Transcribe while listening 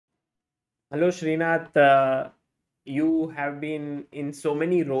Hello, Srinath. You have been in so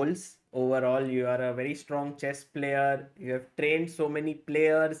many roles. Overall, you are a very strong chess player. You have trained so many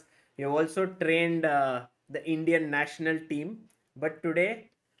players. You have also trained the Indian national team. But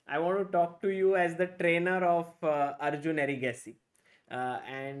today, I want to talk to you as the trainer of Arjun Erigaisi.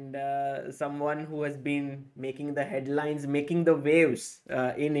 And someone who has been making the headlines, making the waves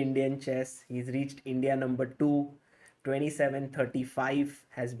in Indian chess. He's reached India number two. 2735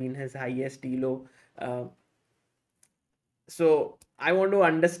 has been his highest elo. Uh, so I want to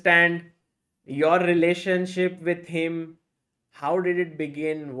understand your relationship with him. How did it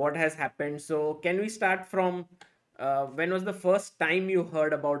begin? What has happened? So can we start from when was the first time you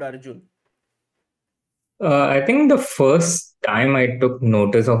heard about Arjun? I think the first time I took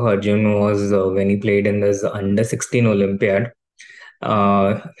notice of Arjun was when he played in this under 16 Olympiad.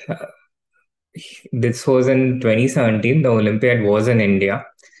 Uh, this was in 2017. The Olympiad was in India.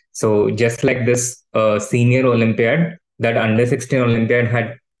 So, just like this senior Olympiad, that under 16 Olympiad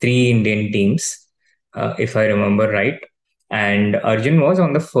had three Indian teams, if I remember right. And Arjun was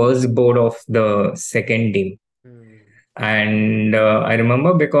on the first board of the second team. Hmm. And I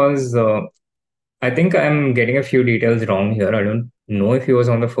remember because I think I'm getting a few details wrong here. I don't know if he was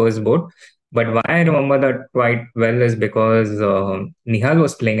on the first board, but why I remember that quite well is because Nihal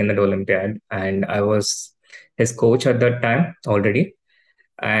was playing in that Olympiad, and I was his coach at that time already.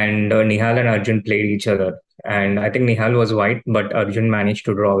 And Nihal and Arjun played each other, and I think Nihal was white, but Arjun managed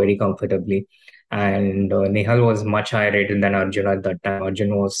to draw very comfortably. And Nihal was much higher rated than Arjun at that time.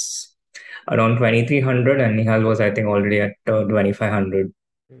 Arjun was around 2300, and Nihal was, I think, already at 2500.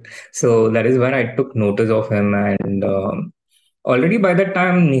 Hmm. So that is when I took notice of him, and already by that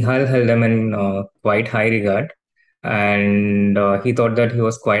time, Nihal held him in quite high regard, and he thought that he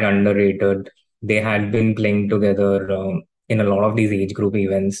was quite underrated. They had been playing together in a lot of these age group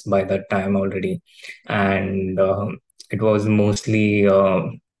events by that time already, and it was mostly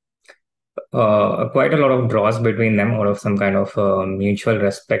quite a lot of draws between them out of some kind of mutual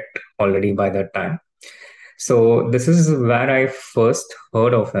respect already by that time. So this is where I first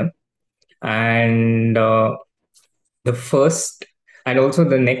heard of him, and the first and also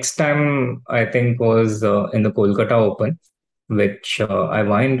the next time I think was in the Kolkata Open, which I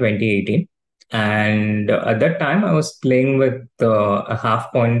won in 2018. And at that time, I was playing with a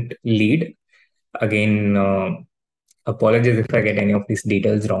half point lead. Again, apologies if I get any of these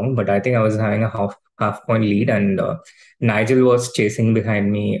details wrong, but I think I was having a half point lead, and Nigel was chasing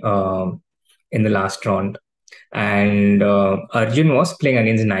behind me in the last round, and Arjun was playing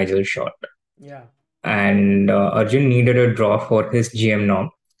against Nigel's shot, Yeah. and Arjun needed a draw for his GM norm.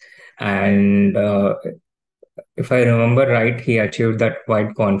 And if I remember right, he achieved that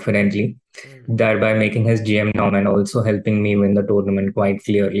quite confidently, Hmm. thereby making his GM norm and also helping me win the tournament quite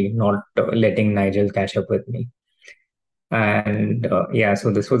clearly, not letting Nigel catch up with me. And yeah, so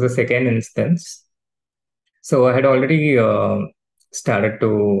this was the second instance. So I had already started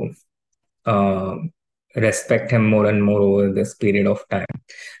to uh, respect him more and more over this period of time.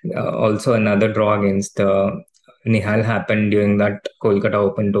 Also, another draw against Nihal happened during that Kolkata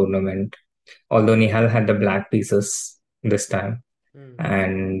Open tournament. Although Nihal had the black pieces this time, Hmm.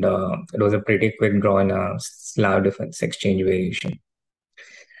 and it was a pretty quick draw in a Slav defense exchange variation.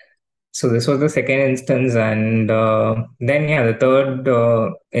 So this was the second instance, and then yeah, the third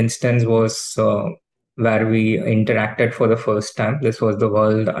instance was where we interacted for the first time. This was the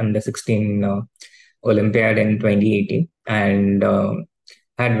World Under 16 Olympiad in 2018, and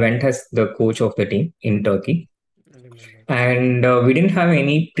had went as the coach of the team in Turkey. I remember. And we didn't have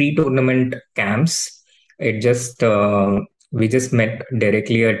any pre-tournament camps. It just we just met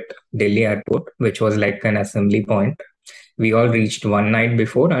directly at Delhi airport, which was like an assembly point. We all reached one night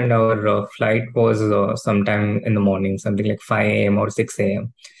before, and our flight was sometime in the morning, something like 5 a.m. or 6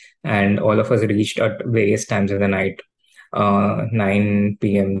 a.m. And all of us reached at various times in the night, 9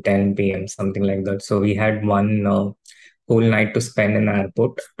 p.m., 10 p.m., something like that. So we had one whole night to spend in the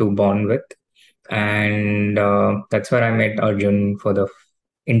airport to bond with. And that's where I met Arjun for the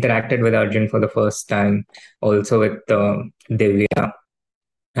interacted with Arjun for the first time, also with Divya,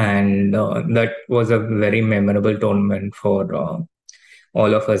 and that was a very memorable tournament for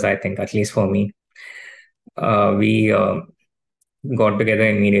all of us. I think, at least for me, we got together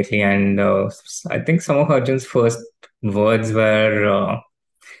immediately, and I think some of Arjun's first words were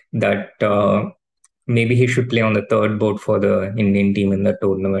that maybe he should play on the third board for the Indian team in the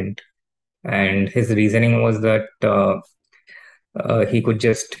tournament, and his reasoning was that he could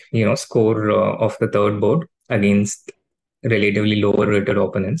just score off the third board against relatively lower rated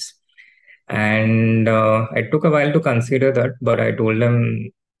opponents. And I took a while to consider that, but I told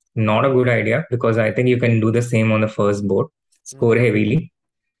him not a good idea because I think you can do the same on the first board, score Mm. heavily.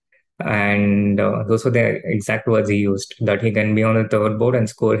 And those were the exact words he used, that he can be on the third board and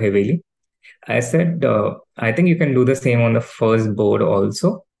score heavily. I said, I think you can do the same on the first board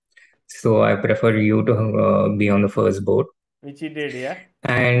also. So I prefer you to be on the first board. Which he did, yeah.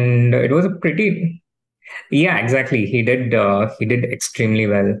 And it was a pretty, yeah, exactly. He did extremely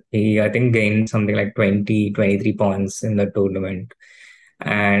well. He, I think, gained something like 20, 23 points in the tournament.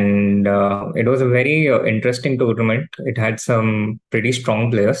 And it was a very interesting tournament. It had some pretty strong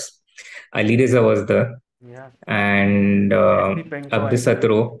players. Ali Reza was there, Yeah. and Esipenko, I believe.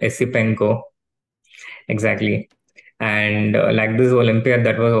 Abdusatro, Esipenko, exactly. And like this Olympiad,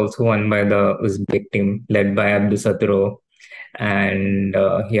 that was also won by the Uzbek team, led by Abdusatro and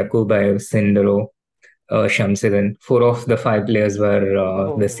Yakubayev, Sindro, Shamsiddin. Four of the five players were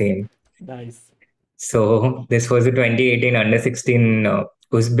the Oh, same. nice. So this was the 2018 under 16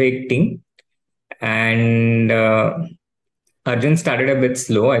 Uzbek team, and Arjun started a bit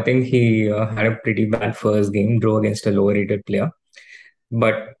slow. I think he had a pretty bad first game, draw against a lower rated player.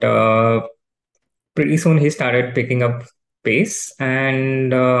 But pretty soon he started picking up pace,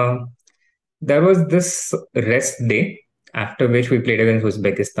 and there was this rest day after which we played against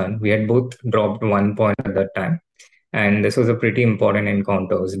Uzbekistan. We had both dropped 1 point at that time. And this was a pretty important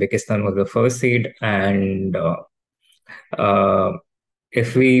encounter. Uzbekistan was the first seed, and uh,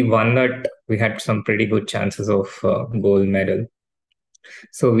 if we won that, we had some pretty good chances of gold medal.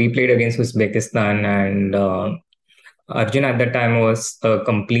 So we played against Uzbekistan, and Arjun at that time was a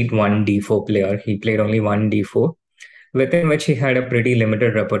complete 1d4 player. He played only 1d4, within which he had a pretty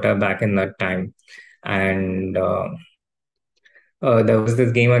limited repertoire back in that time. And there was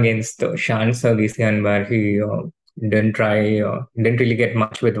this game against Shan Sargisian where he didn't really get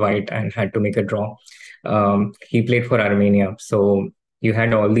much with white and had to make a draw. He played for Armenia. So you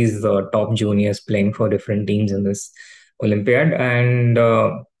had all these top juniors playing for different teams in this Olympiad. And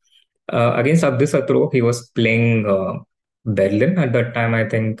against Abdus Atro, he was playing Berlin at that time, I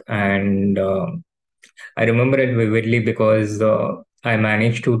think. And I remember it vividly because I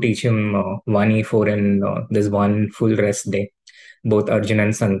managed to teach him 1e4 in this one full rest day, both Arjun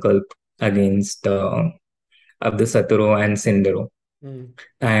and Sankalp against Abdus Atro and Sindero. Mm.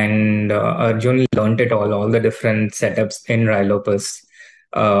 And Arjun learned it all the different setups in Rilopus,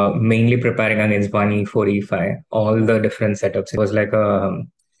 mainly preparing against 1e4, e5, all the different setups. It was like a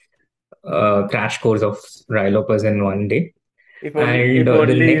crash course of Rilopus in one day. And If the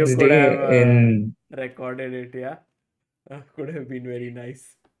only you next could have day in, recorded it, yeah. Could have been very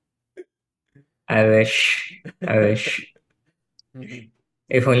nice. I wish,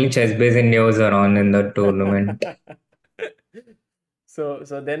 if only ChessBase India was around in the tournament. So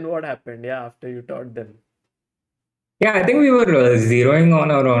then what happened? Yeah, after you taught them. Yeah, I think we were zeroing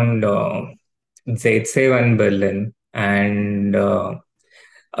on around Zaitsev and Berlin, and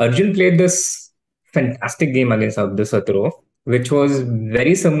Arjun played this fantastic game against Abdusatro, which was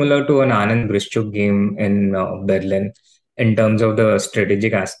very similar to an Anand Grischuk game in Berlin in terms of the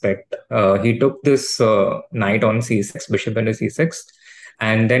strategic aspect. He took this knight on c6, bishop into c6,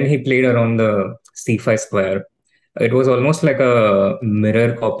 and then he played around the c5 square. It was almost like a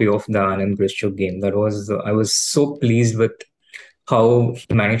mirror copy of the Anand Grischuk game. That was I was so pleased with how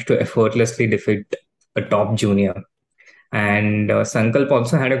he managed to effortlessly defeat a top junior. And Sankalp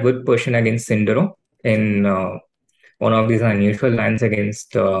also had a good position against Sindero in one of these unusual lines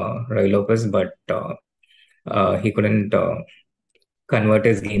against Roy Lopez, but he couldn't convert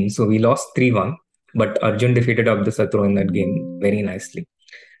his game. So we lost 3-1, but Arjun defeated Abdusatro in that game very nicely.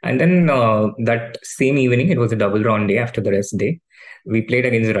 And then that same evening, it was a double round day after the rest day. We played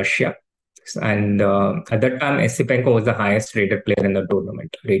against Russia. And at that time, Esipenko was the highest rated player in the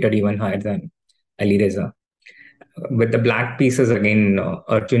tournament, rated even higher than Ali Reza. With the black pieces again,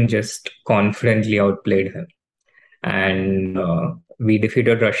 Arjun just confidently outplayed him, and we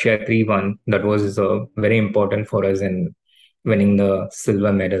defeated Russia 3-1. That was very important for us in winning the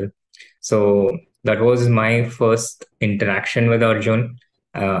silver medal. So that was my first interaction with Arjun.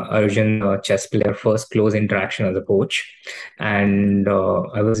 Arjun, chess player, first close interaction as a coach, and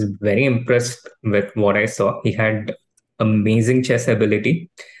I was very impressed with what I saw. He had amazing chess ability,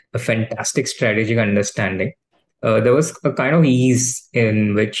 a fantastic strategic understanding. There was a kind of ease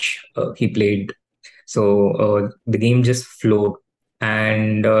in which he played, so the game just flowed.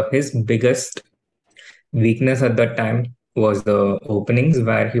 And his biggest weakness at that time was the openings,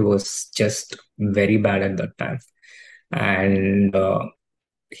 where he was just very bad at that time. And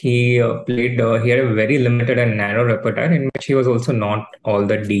he had a very limited and narrow repertoire in which he was also not all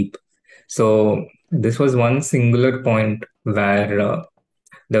that deep. So this was one singular point where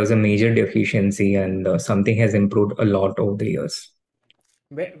there was a major deficiency, and something has improved a lot over the years.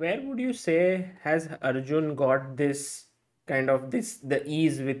 Where would you say has Arjun got this kind of this the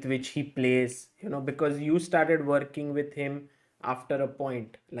ease with which he plays? Because you started working with him after a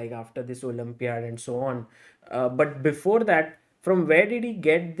point, like after this Olympiad and so on. But before that, from where did he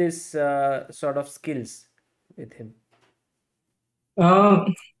get this sort of skills with him?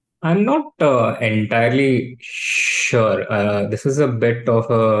 Um, I'm not entirely sure. This is a bit of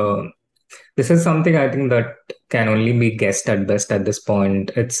a. This is something I think that can only be guessed at best at this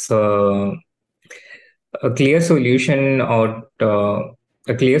point. It's a clear solution, or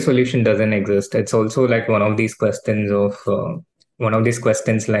a clear solution doesn't exist. It's also like one of these questions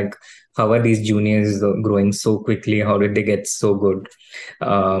like, how are these juniors growing so quickly? How did they get so good?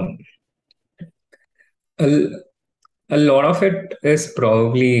 Um, a, a lot of it is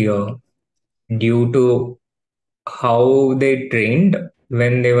probably due to how they trained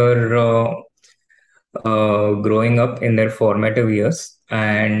when they were growing up in their formative years,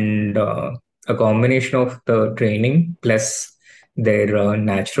 and a combination of the training plus their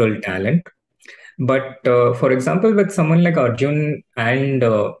natural talent. But for example, with someone like Arjun and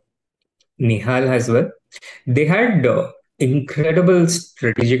Nihal as well, they had incredible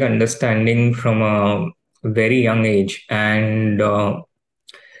strategic understanding from a very young age, and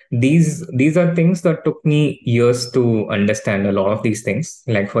these are things that took me years to understand. A lot of these things,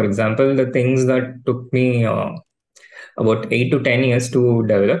 like for example, the things that took me about 8 to 10 years to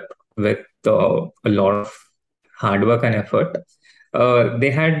develop with a lot of hard work and effort. They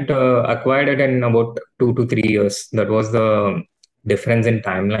had acquired it in about 2 to 3 years. That was the difference in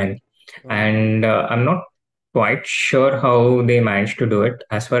timeline. Wow. And I'm not quite sure how they managed to do it.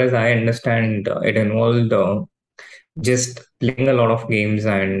 As far as I understand, it involved just playing a lot of games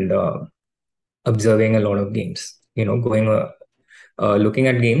and observing a lot of games, going looking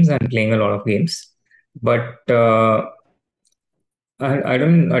at games and playing a lot of games. But I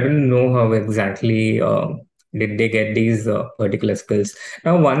don't know how exactly did they get these particular skills.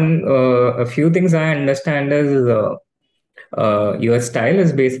 Now, a few things I understand is your style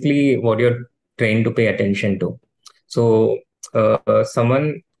is basically what you're trained to pay attention to. So,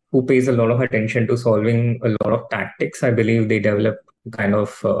 someone who pays a lot of attention to solving a lot of tactics, I believe they develop kind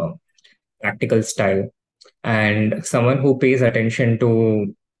of tactical style, and someone who pays attention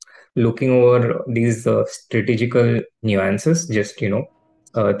to looking over these strategical nuances, just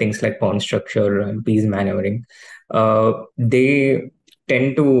things like pawn structure and piece maneuvering, they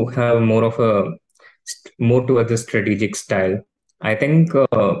tend to have more towards a strategic style. I think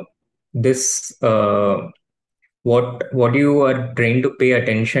this what you are trained to pay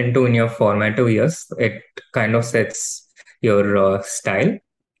attention to in your formative years, it kind of sets your style.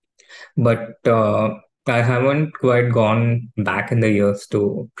 But I haven't quite gone back in the years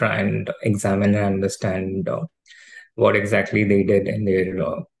to try and examine and understand what exactly they did in their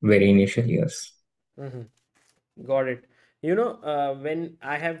very initial years. Mhm. Got it. When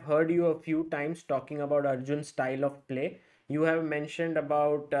I have heard you a few times talking about Arjun's style of play, you have mentioned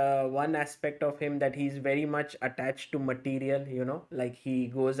about one aspect of him that he's very much attached to material, like he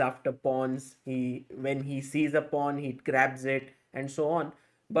goes after pawns, when he sees a pawn, he grabs it and so on.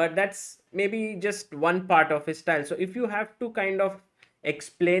 But that's maybe just one part of his style. So if you have to kind of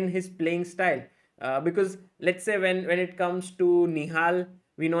explain his playing style, because let's say when it comes to Nihal,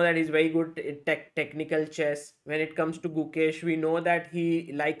 we know that he's very good at technical chess. When it comes to Gukesh, we know that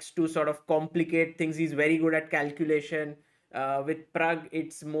he likes to sort of complicate things. He's very good at calculation. With Prag,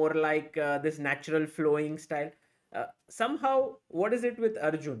 it's more like this natural flowing style. Somehow, what is it with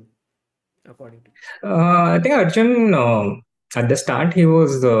Arjun, according to you? I think Arjun, at the start, he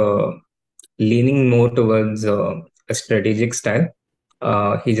was leaning more towards a strategic style.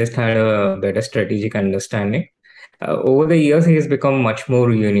 He just had a better strategic understanding. Over the years, he has become much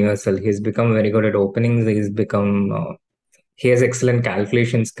more universal. He's become very good at openings. He has excellent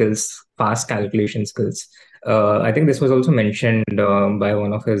calculation skills, fast calculation skills. I think this was also mentioned by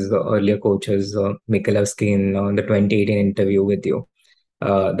one of his earlier coaches, Michalowski, in the 2018 interview with you,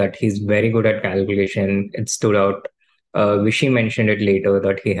 that he's very good at calculation. It stood out. Vishy mentioned it later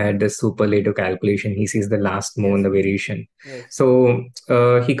that he had this superlative calculation. He sees the last move in Yes, the variation. yes. So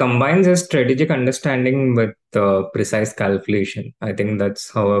he combines his strategic understanding with precise calculation. I think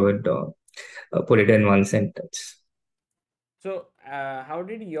that's how I would put it in one sentence. So, how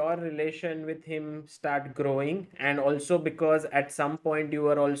did your relation with him start growing? And also, because at some point you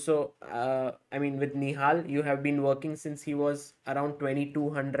were also, I mean, with Nihal, you have been working since he was around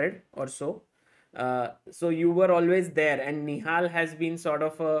 2200 or so. So, you were always there, and Nihal has been sort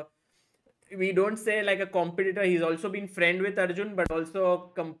of a we don't say like a competitor. He's also been friend with Arjun, but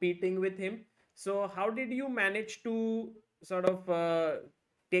also competing with him. So how did you manage to sort of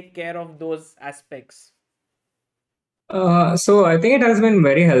take care of those aspects? So I think it has been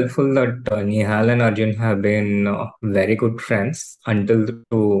very helpful that Nihal and Arjun have been very good friends until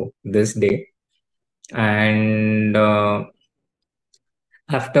to this day. And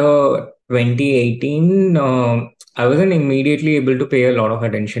after 2018, I wasn't immediately able to pay a lot of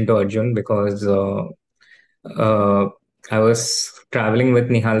attention to Arjun because uh, I was traveling with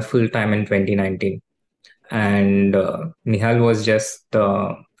Nihal full time in 2019. And Nihal was just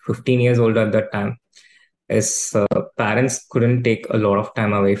 15 years old at that time. His parents couldn't take a lot of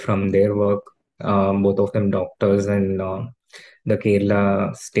time away from their work, both of them doctors in the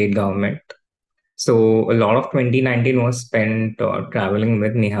Kerala state government. So a lot of 2019 was spent traveling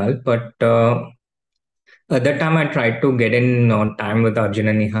with Nihal, but at that time I tried to get in time with Arjun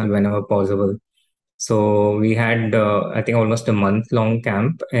and Nihal whenever possible. So we had, I think, almost a month-long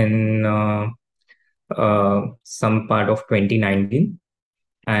camp in some part of 2019.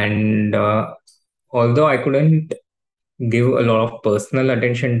 And although I couldn't give a lot of personal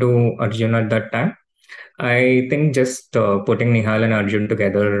attention to Arjun at that time, I think just putting Nihal and Arjun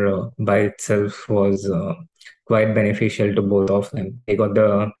together by itself was quite beneficial to both of them. They got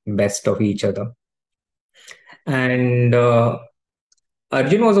the best of each other. And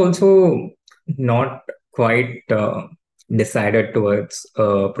Arjun was also not quite decided towards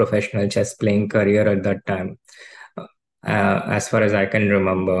a professional chess playing career at that time, as far as I can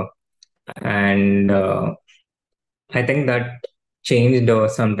remember. And I think that changed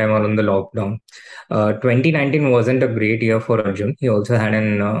sometime around the lockdown. 2019 wasn't a great year for Arjun. He also had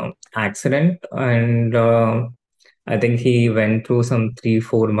an accident, and I think he went through some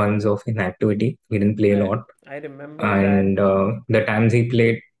 3-4 months of inactivity. He didn't play a I lot, I remember that and the times he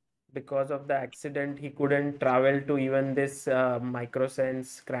played, because of the accident, he couldn't travel to even this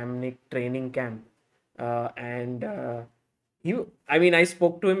Microsense Kramnik training camp. And I mean, I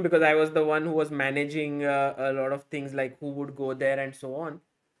spoke to him because I was the one who was managing a lot of things like who would go there and so on.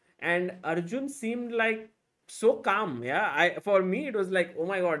 And Arjun seemed like so calm. Yeah, for me it was like, oh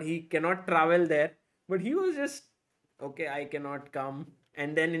my god, he cannot travel there, but he was just okay. I cannot come.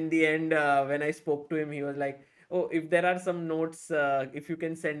 And then in the end, when I spoke to him, he was like, oh, if there are some notes, if you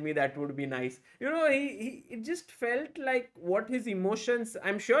can send me, that would be nice. He it just felt like what his emotions.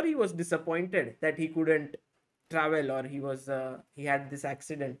 I'm sure he was disappointed that he couldn't travel, or he had this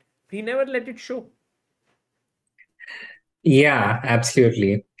accident. He never let it show. yeah,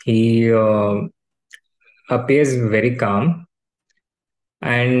 absolutely. He appears very calm,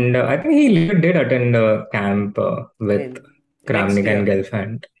 and I think he later did attend a camp with In next Kramnik and year.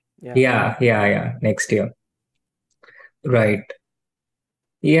 Gelfand. Yeah. Yeah, next year. Right.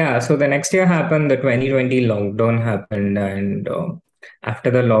 Yeah, so the next year happened, the 2020 lockdown happened, and after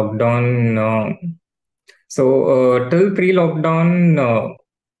the lockdown, till pre-lockdown,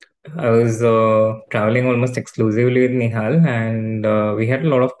 I was traveling almost exclusively with Nihal, and we had a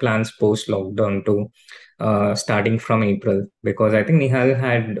lot of plans post-lockdown too, starting from April, because I think Nihal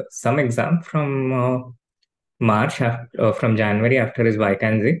had some exam from from January after his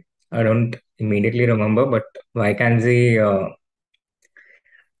vacancy. I don't immediately remember, but vacancy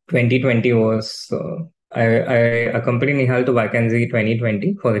 2020 was I accompanied Nihal to vacancy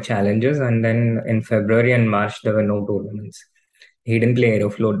 2020 for the challenges, and then in February and March there were no tournaments. He didn't play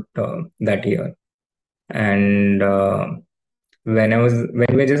Aeroflot that year, and when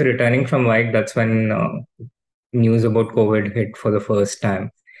we were just returning from White, that's when news about COVID hit for the first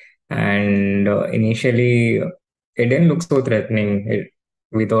time. And initially, it didn't look so threatening.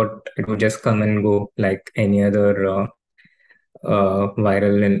 We thought it would just come and go like any other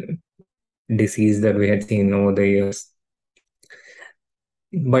viral disease that we had seen over the years.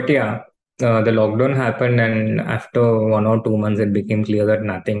 But yeah, the lockdown happened, and after 1 or 2 months, it became clear that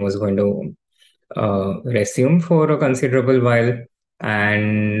nothing was going to resume for a considerable while.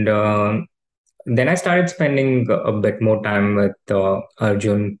 And then I started spending a bit more time with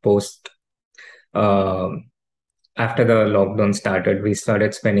Arjun post. Uh, After the lockdown started, we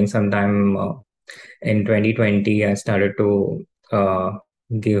started spending some time in 2020. I started to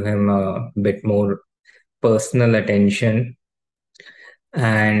give him a bit more personal attention,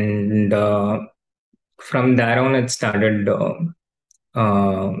 and from there on, it started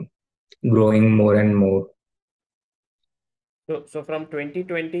uh, growing more and more. So from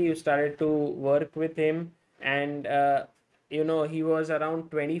 2020, you started to work with him, and he was around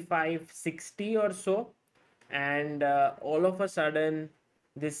 2560 or so, and all of a sudden,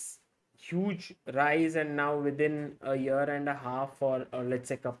 this huge rise, and now within a year and a half, or let's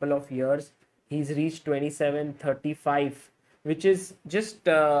say couple of years, he's reached 27-35, which is just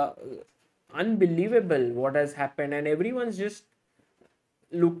unbelievable what has happened, and everyone's just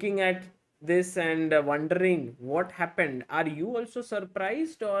looking at this and wondering what happened. Are you also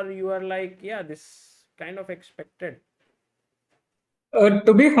surprised, or you are like, yeah, this kind of expected?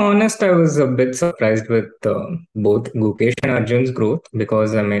 To be honest, I was a bit surprised with both Gukesh and Arjun's growth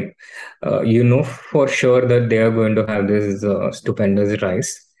because I mean, for sure that they are going to have this stupendous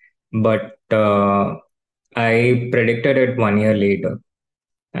rise, but I predicted it 1 year later,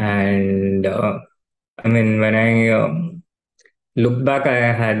 and I mean, when I look back,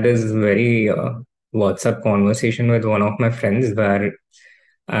 I had this very WhatsApp conversation with one of my friends where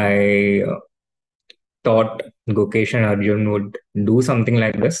I thought Gukesh and Arjun would do something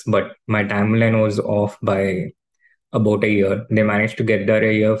like this, but my timeline was off by about a year. They managed to get there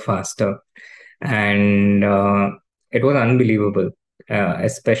a year faster, and it was unbelievable.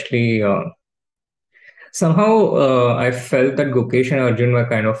 Especially somehow, I felt that Gukesh and Arjun were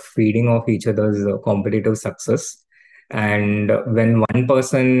kind of feeding off each other's competitive success, and when one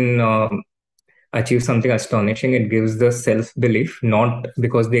person achieves something astonishing, it gives the self belief, not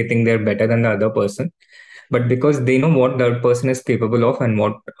because they think they're better than the other person, but because they know what that person is capable of and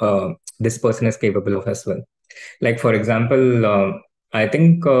what this person is capable of as well. Like, for example, I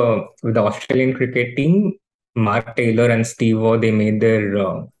think with the Australian cricket team, Mark Taylor and Steve Waugh,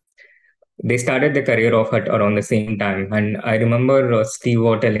 they started their career off at around the same time. And I remember Steve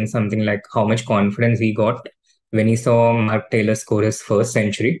Waugh telling something like how much confidence he got when he saw Mark Taylor score his first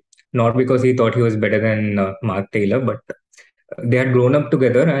century. Not because he thought he was better than Mark Taylor, but they had grown up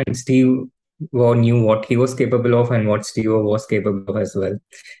together, and Steve Waugh knew what he was capable of and what Steve Waugh was capable of as well.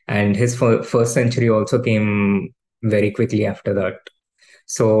 And his first century also came very quickly after that.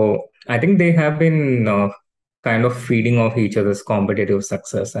 So I think they have been kind of feeding off each other's competitive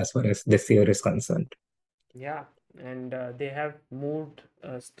success as far as this year is concerned. Yeah, and they have moved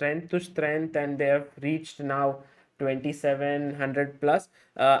strength to strength, and they have reached now 2700 plus.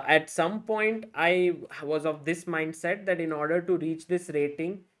 At some point, I was of this mindset that in order to reach this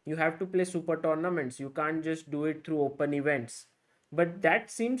rating, you have to play super tournaments. You can't just do it through open events. But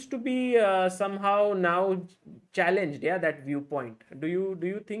that seems to be somehow now challenged. Yeah, that viewpoint. Do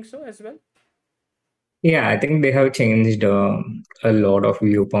you think so as well? Yeah, I think they have changed a lot of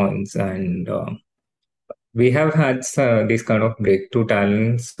viewpoints, and we have had these kind of breakthrough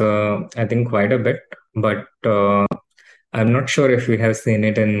talents, I think, quite a bit, but I'm not sure if we have seen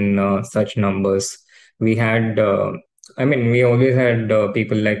it in such numbers. We had, I mean, we always had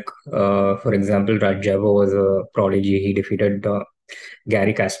people like, for example, Rajavo was a prodigy. He defeated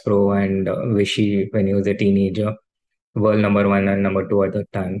Gary Kasparov and Vishy when he was a teenager, world number one and number two at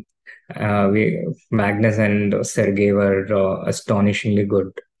that time. Magnus and Sergey were astonishingly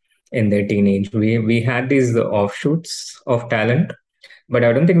good in their teenage. We had these offshoots of talent, but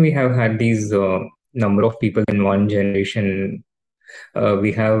I don't think we have had these number of people in one generation.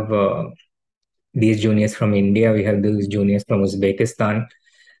 We have these juniors from India, we have these juniors from Uzbekistan,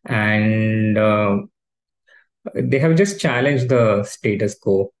 and they have just challenged the status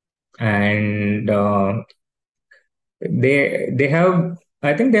quo. And they have,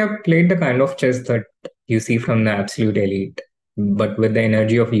 I think they have played the kind of chess that you see from the absolute elite, but with the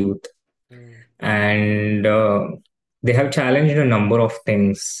energy of youth. Hmm. And they have challenged a number of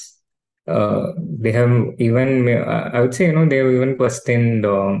things. They have even, I would say, they have even questioned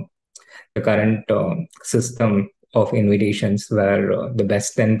the current system of invitations where the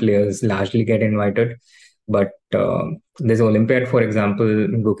best 10 players largely get invited. But this Olympiad, for example,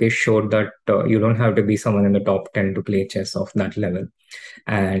 Gukesh showed that you don't have to be someone in the top 10 to play chess of that level.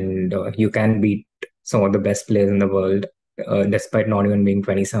 And you can beat some of the best players in the world despite not even being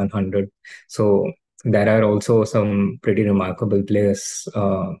 2700. So there are also some pretty remarkable players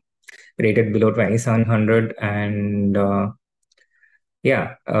rated below 2700. And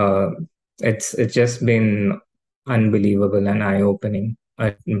yeah, it's just been unbelievable and eye-opening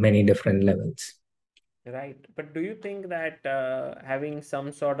at many different levels. Right. But do you think that having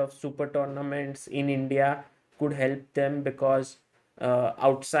some sort of super tournaments in India could help them? Because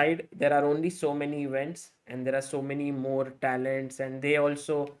outside there are only so many events and there are so many more talents, and they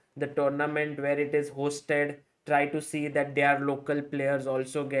also, the tournament where it is hosted, try to see that their local players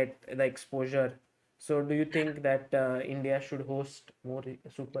also get the exposure. So do you think that India should host more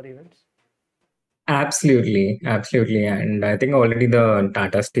super events? Absolutely, absolutely. And I think already the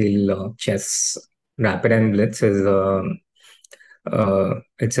Tata Steel Chess Rapid and Blitz is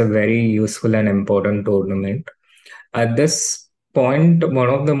it's a very useful and important tournament. At this point, one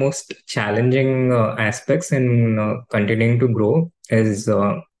of the most challenging aspects in continuing to grow is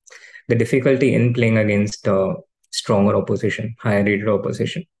the difficulty in playing against stronger opposition, higher rated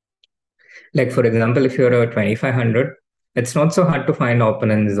opposition. Like for example, if you're a 2500, it's not so hard to find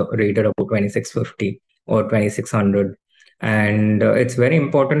opponents rated about 2650 or 2600, and it's very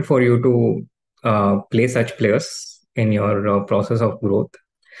important for you to play such players in your process of growth,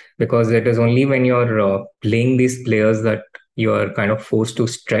 because it is only when you're playing these players that you are kind of forced to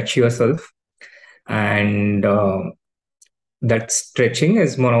stretch yourself, and that stretching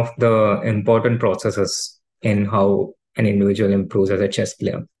is one of the important processes in how an individual improves as a chess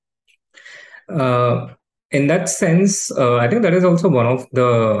player. Uh, in that sense, I think that is also one of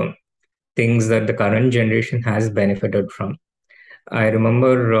the things that the current generation has benefited from. I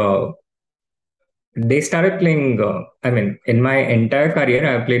remember they started playing. I mean, in my entire career,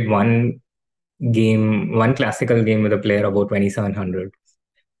 I played one classical game with a player about 2700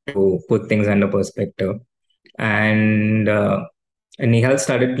 to put things under perspective. And Nihal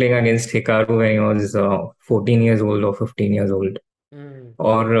started playing against Hikaru when he was 14 years old or 15 years old, Mm.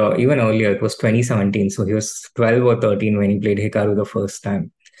 or even earlier. It was 2017, so he was 12 or 13 when he played Hikaru the first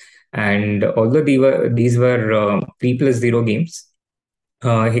time. And although these were 3+0 games,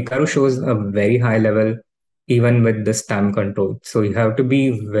 Hikaru shows a very high level even with this time control. So you have to be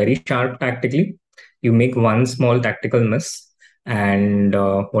very sharp tactically. You make one small tactical miss, and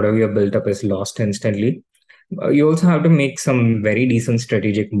whatever you have built up is lost instantly. You also have to make some very decent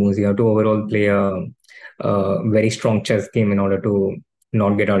strategic moves. You have to overall play a very strong chess game in order to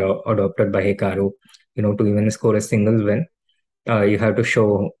not get adopted by Hikaru. To even score a single win, you have to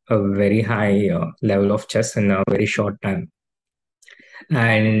show a very high level of chess in a very short time,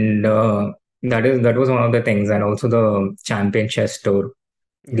 and that was one of the things. And also the champion chess tour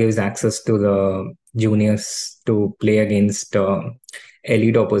Yeah. gives access to the juniors to play against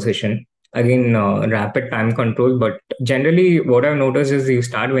elite opposition. Again, rapid time control, but generally what I've noticed is you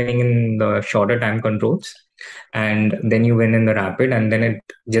start winning in the shorter time controls, and then you win in the rapid, and then it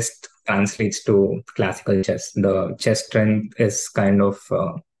just translates to classical chess. The chess strength is kind of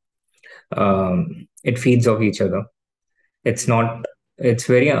it feeds off each other. It's Yeah. not. It's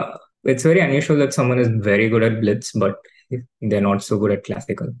very unusual that someone is very good at blitz, but they're not so good at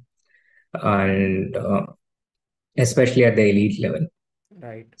classical, and especially at the elite level.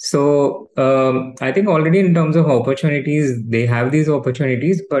 Right. So I think already in terms of opportunities, they have these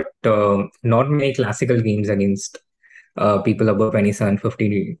opportunities, but not many classical games against people above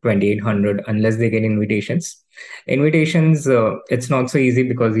 2750, 2800, unless they get invitations. Invitations, it's not so easy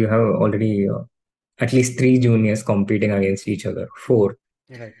because you have already at least three juniors competing against each other, four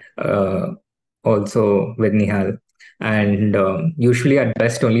Right. uh, also with Nihal. And usually, at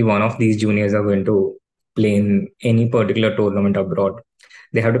best, only one of these juniors are going to play in any particular tournament abroad.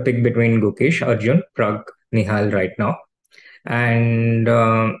 They have to pick between Gukesh, Arjun, Prag, Nihal right now. And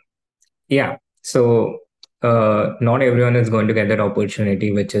yeah, so not everyone is going to get that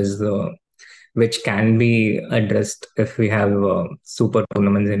opportunity, which can be addressed if we have super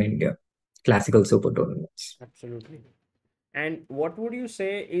tournaments in India, classical super tournaments. Absolutely. And what would you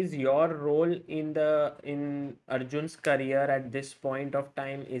say is your role in Arjun's career at this point of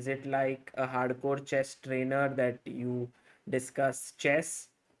time? Is it like a hardcore chess trainer that you discuss chess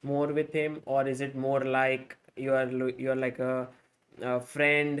more with him, or is it more like you're like a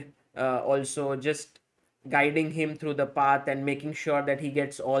friend, also just guiding him through the path and making sure that he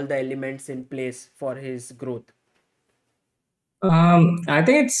gets all the elements in place for his growth? I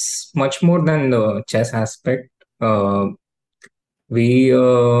think it's much more than the chess aspect. Uh, we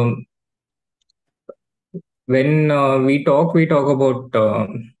when we talk about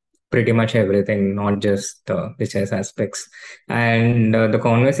pretty much everything, not just the chess aspects, and the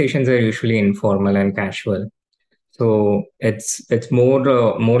conversations are usually informal and casual. So it's more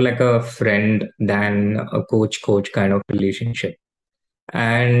like a friend than a coach kind of relationship.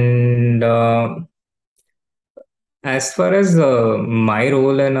 And as far as my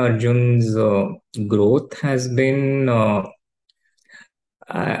role in Arjun's growth has been,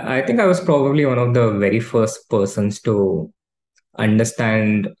 I think I was probably one of the very first persons to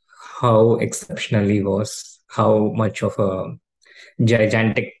understand how exceptional he was, how much of a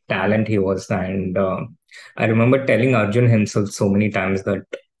gigantic talent he was. And I remember telling Arjun himself so many times that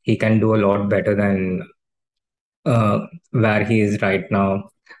he can do a lot better than where he is right now.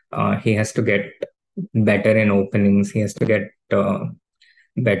 He has to get better in openings. He has to get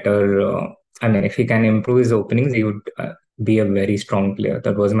better. I mean, if he can improve his openings, he would be a very strong player.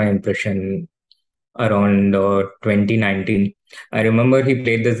 That was my impression around 2019. I remember he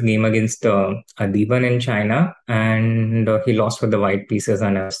played this game against Adiban in China, and he lost with the white pieces,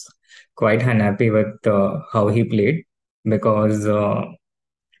 and I was quite unhappy with how he played, because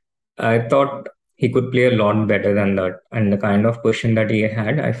I thought he could play a lot better than that. And the kind of position that he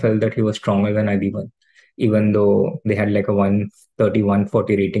had, I felt that he was stronger than Adiban, even though they had like a 130,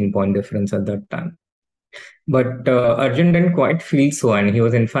 140 rating point difference at that time. But Arjun didn't quite feel so, and he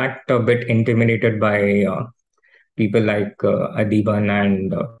was in fact a bit intimidated by people like Adiban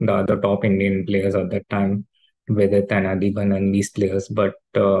and the other top Indian players at that time, Vedit and Adiban and these players. But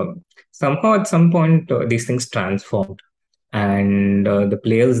somehow at some point, these things transformed. And the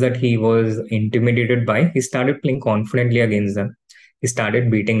players that he was intimidated by, he started playing confidently against them. He started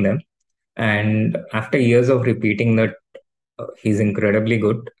beating them. And after years of repeating that he's incredibly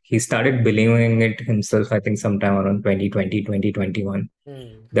good, he started believing it himself, I think, sometime around 2020, 2021. Hmm.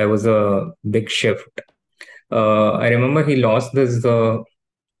 There was a big shift. I remember he lost this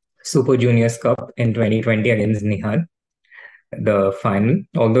Super Juniors Cup in 2020 against Nihal, the final.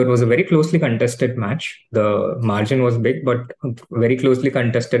 Although it was a very closely contested match, the margin was big, but a very closely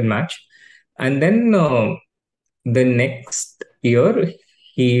contested match. And then the next year,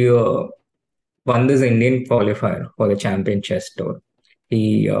 he won this Indian qualifier for the Champion Chess Tour.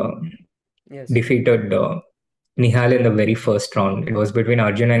 He Yes. defeated Nihal in the very first round. It was between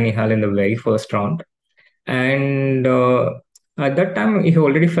Arjun and Nihal in the very first round. And at that time, he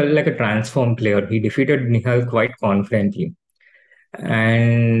already felt like a transformed player. He defeated Nihal quite confidently.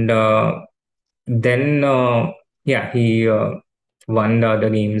 And then, yeah, he won the other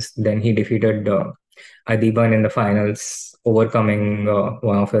games. Then he defeated Adiban in the finals, overcoming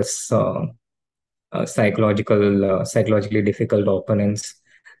one of his psychologically difficult opponents.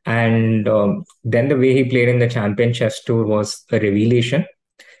 And then the way he played in the Champion Chess Tour was a revelation.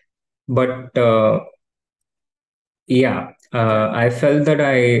 But yeah, Yeah. I felt that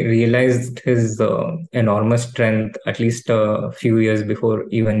I realized his enormous strength at least a few years before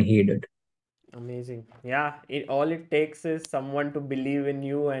even he did. Amazing. Yeah, all it takes is someone to believe in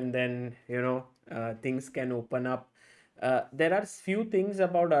you, and then things can open up. There are few things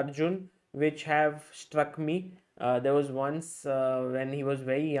about Arjun which have struck me. There was once when he was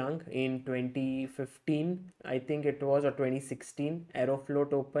very young in 2015, I think it was, or 2016,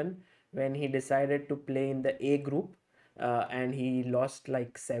 Aeroflot Open, when he decided to play in the A group. And he lost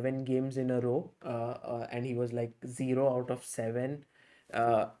like 7 games in a row, and he was like 0 out of 7.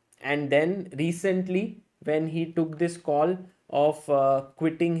 And then recently, when he took this call of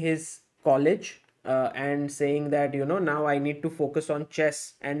quitting his college, and saying that, now I need to focus on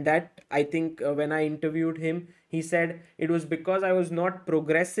chess. And that, I think, when I interviewed him, he said it was because I was not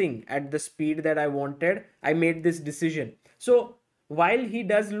progressing at the speed that I wanted, I made this decision. So while he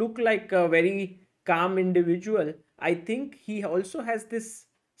does look like a very calm individual, I think he also has this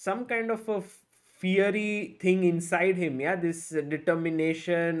some kind of a fiery thing inside him. Yeah, this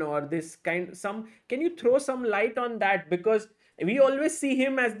determination, or this kind some, can you throw some light on that? Because we always see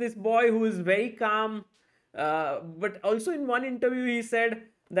him as this boy who is very calm, but also in one interview he said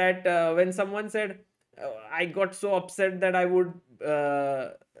that when someone said, I got so upset that I would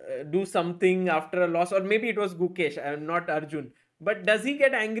do something after a loss, or maybe it was Gukesh, not Arjun. But does he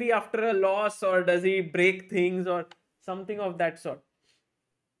get angry after a loss, or does he break things, or something of that sort?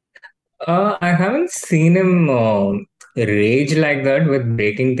 I haven't seen him rage like that with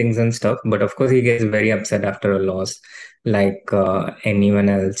breaking things and stuff, but of course he gets very upset after a loss, like anyone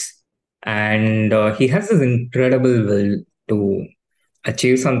else. And he has this incredible will to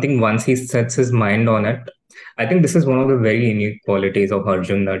achieve something once he sets his mind on it. I think this is one of the very unique qualities of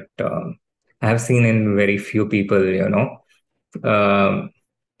Arjun that I have seen in very few people, you know. Um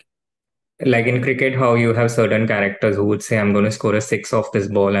like in cricket, how you have certain characters who would say, I'm going to score a six off this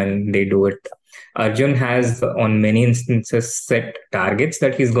ball, and they do it. Arjun has, on many instances, set targets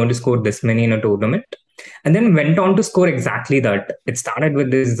that he's going to score this many in a tournament, and then went on to score exactly that. It started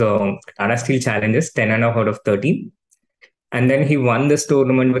with his Tata Steel challenges, 10 and a half out of 13. And then he won this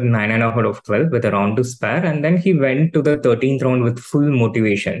tournament with 9 and a half out of 12 with a round to spare. And then he went to the 13th round with full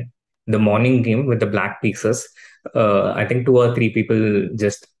motivation. The morning game with the black pieces. I think two or three people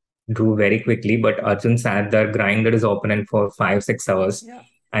just drew very quickly, but Arjun sat there, grinded his opponent for 5, 6 hours Yeah.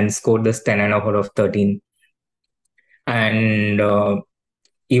 and scored this 10 and a half out of 13. And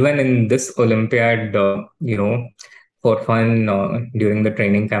even in this Olympiad, for fun, during the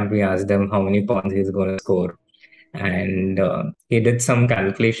training camp, we asked them how many points he's going to score. And he did some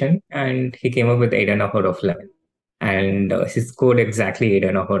calculation and he came up with 8 and a half out of 11. And he scored exactly 8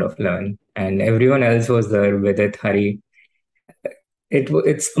 and a half out of 11. And everyone else was there with it, Hari.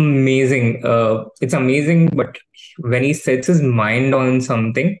 It's amazing. It's amazing, but when he sets his mind on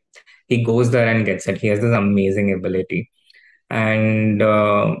something, he goes there and gets it. He has this amazing ability. And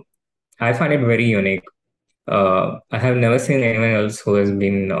I find it very unique. I have never seen anyone else who has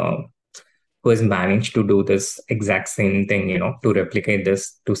managed to do this exact same thing, to replicate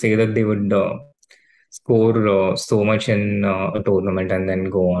this, to say that they would score so much in a tournament and then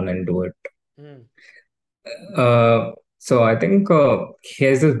go on and do it. Hmm. So I think he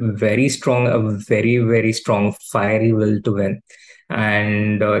has a very, very strong, fiery will to win.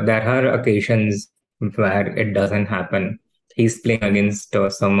 And there are occasions where it doesn't happen. He's playing against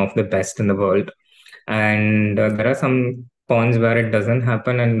some of the best in the world. And there are some points where it doesn't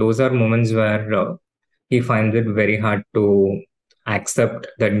happen. And those are moments where he finds it very hard to accept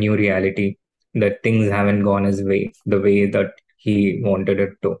that new reality, that things haven't gone his way, the way that he wanted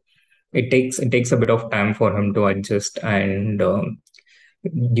it to. It takes a bit of time for him to adjust, and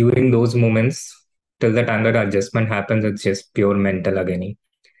during those moments, till the time that adjustment happens, it's just pure mental agony.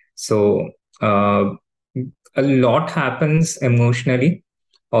 So uh, a lot happens emotionally,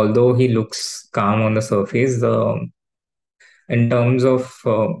 although he looks calm on the surface. In terms of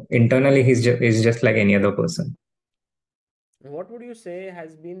internally, he's just like any other person. What would you say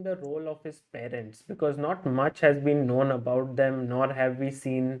has been the role of his parents? Because not much has been known about them, nor have we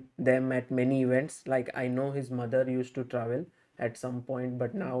seen them at many events. Like I know his mother used to travel at some point,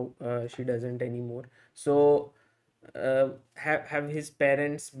 but now she doesn't anymore. So, have his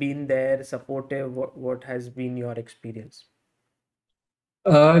parents been there, supportive? What has been your experience?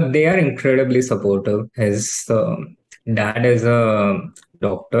 They are incredibly supportive. His dad is a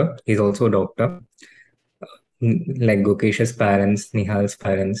doctor. He's also a doctor, like Gokesh's parents, Nihal's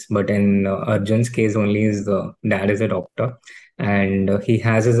parents. But in Arjun's case, only his dad is a doctor, and he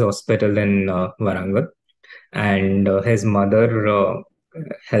has his hospital in Warangal, and his mother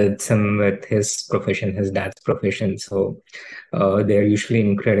helps him with his profession, his dad's profession. So they're usually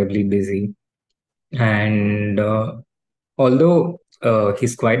incredibly busy, and although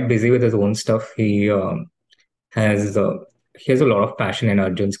he's quite busy with his own stuff, has he has a lot of passion in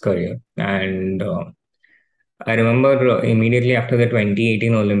Arjun's career, and I remember immediately after the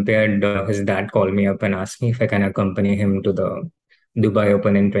 2018 Olympiad, his dad called me up and asked me if I can accompany him to the Dubai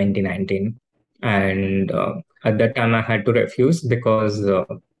Open in 2019. And at that time, I had to refuse because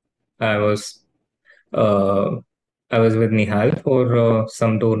I was uh, I was with Nihal for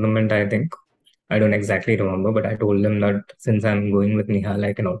some tournament. I think I don't exactly remember, but I told him that since I'm going with Nihal,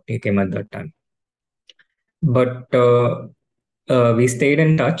 I cannot take him at that time. But we stayed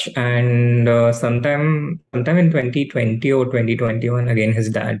in touch, and sometime in 2020 or 2021, again his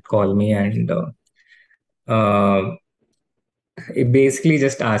dad called me, and uh, he basically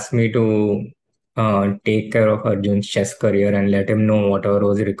just asked me to take care of Arjun's chess career and let him know whatever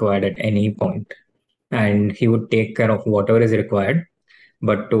was required at any point, and he would take care of whatever is required,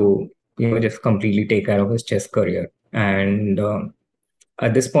 but to just completely take care of his chess career. And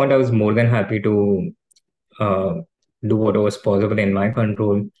at this point, I was more than happy to uh, do what was possible in my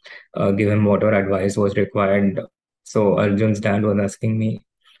control, give him whatever advice was required. So Arjun's dad was asking me,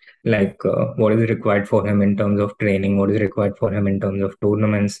 like, what is required for him in terms of training? What is required for him in terms of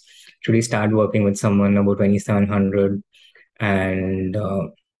tournaments? Should he start working with someone about 2700? And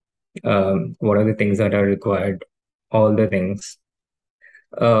what are the things that are required? All the things.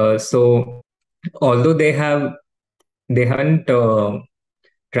 So although they haven't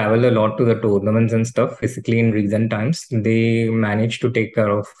traveled a lot to the tournaments and stuff physically in recent times, they managed to take care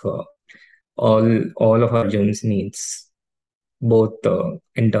of all of Arjun's needs, both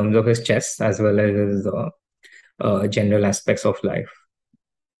in terms of his chess as well as his general aspects of life.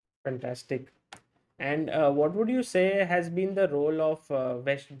 Fantastic. And what would you say has been the role of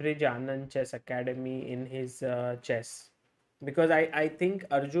Westbridge Anand Chess Academy in his chess? Because I think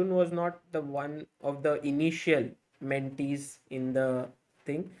Arjun was not the one of the initial mentees in the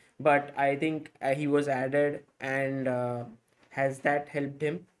thing, but I think he was added, and has that helped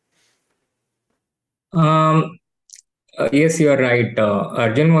him? Um, yes, you are right.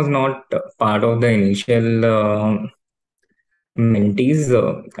 Arjun was not part of the initial mentees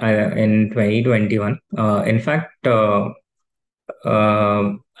in 2021. In fact,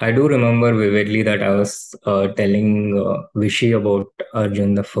 I do remember vividly that I was telling Vishy about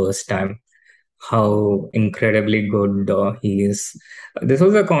Arjun the first time, how incredibly good he is. This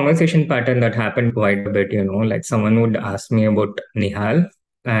was a conversation pattern that happened quite a bit, like someone would ask me about Nihal,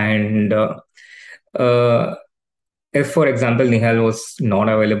 and uh, if, for example, Nihal was not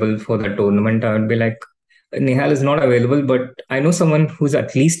available for the tournament, I would be like, Nihal is not available, but I know someone who's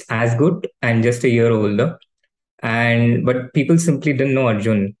at least as good and just a year older. And but people simply didn't know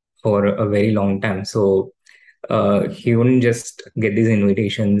Arjun for a very long time, so he wouldn't just get these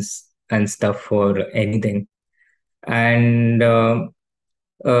invitations and stuff for anything. And uh,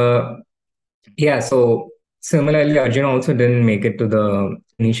 yeah, so Similarly, Arjun also didn't make it to the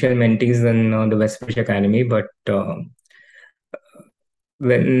initial mentees in the West Bridge Academy, but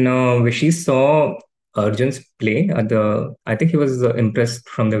when Vishy saw Arjun's play, I think he was impressed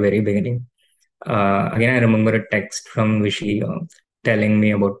from the very beginning. Again, I remember a text from Vishy telling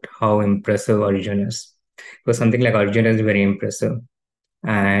me about how impressive Arjun is. It was something like Arjun is very impressive,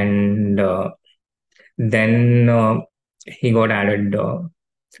 and then he got added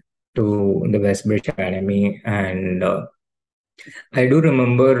to the West Bridge Academy, and I do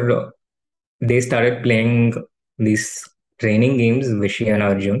remember they started playing these training games, Vishy and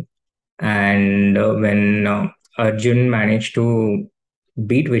Arjun. And when Arjun managed to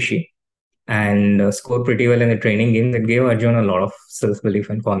beat Vishy and score pretty well in the training game, that gave Arjun a lot of self belief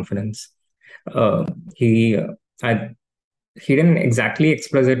and confidence. Uh, he, I, he didn't exactly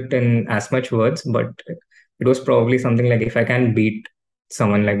express it in as much words, but it was probably something like, if I can beat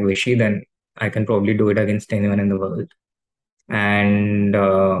someone like Vishy, then I can probably do it against anyone in the world. And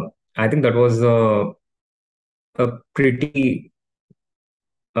I think that was a pretty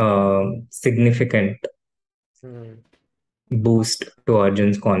significant Hmm. boost to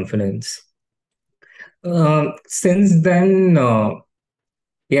Arjun's confidence. Since then,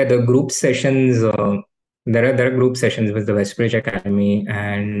 yeah, the group sessions. There are group sessions with the Westbridge Academy,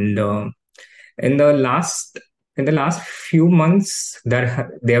 and in the last in the last few months, they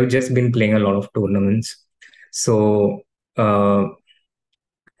have just been playing a lot of tournaments. So, uh,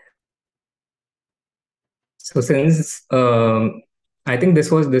 since I think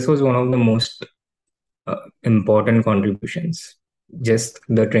this was one of the most important contributions, just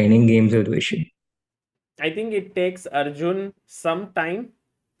the training games with Vishy. I think it takes Arjun some time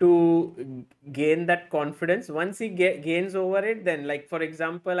to gain that confidence. Once he gains over it, then, like, for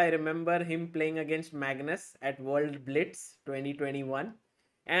example, I remember him playing against Magnus at World Blitz 2021,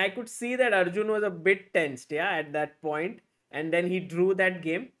 and I could see that Arjun was a bit tensed, yeah, at that point, and then he drew that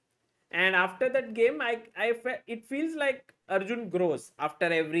game. And after that game, it feels like Arjun grows after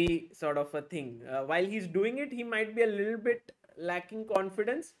every sort of a thing. While he's doing it, he might be a little bit lacking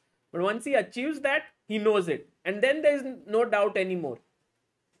confidence, but once he achieves that, he knows it, and then there's no doubt anymore.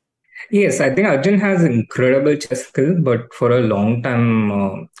 Yes, I think Arjun has incredible chess skill, but for a long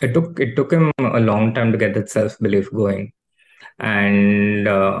time, it took him a long time to get that self belief going. And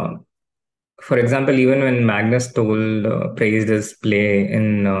for example, even when Magnus praised his play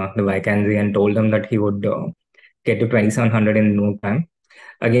in the Vaikanzi and told him that he would get to 2700 in no time,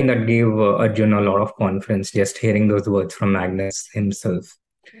 again that gave Arjun a lot of confidence just hearing those words from Magnus himself.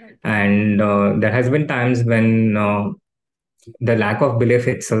 Right. And there has been times when the lack of belief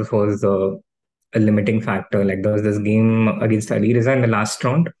itself was a limiting factor. Like there was this game against Ali Reza in the last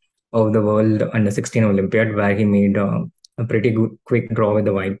round of the World Under 16 Olympiad where he made a pretty good quick draw with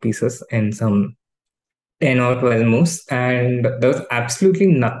the white pieces in some 10 or 12 moves, and there was absolutely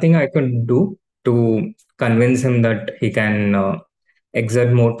nothing I could do to convince him that he can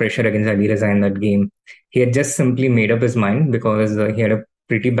exert more pressure against Ali Reza in that game. He had just simply made up his mind because he had a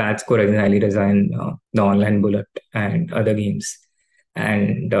pretty bad score against Ali Reza in the online bullet and other games.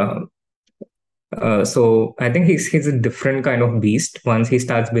 And so I think he's a different kind of beast once he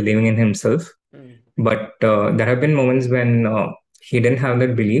starts believing in himself. Hmm. But there have been moments when he didn't have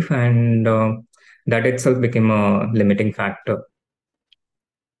that belief, and that itself became a limiting factor.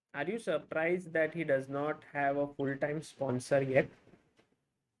 Are you surprised that he does not have a full-time sponsor yet,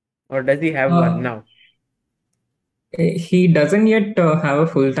 or does he have one Uh, now? he doesn't yet have a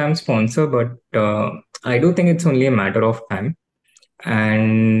full-time sponsor, but I do think it's only a matter of time.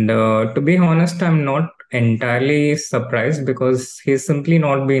 And to be honest, I'm not entirely surprised because he's simply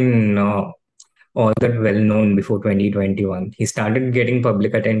not been all that well known before 2021. He started getting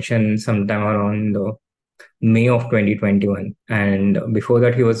public attention sometime around May of 2021. And before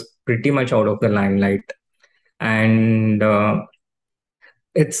that, he was pretty much out of the limelight. And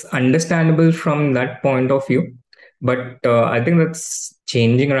it's understandable from that point of view. But I think that's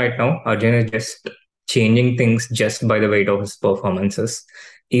changing right now. Arjun is just changing things just by the weight of his performances.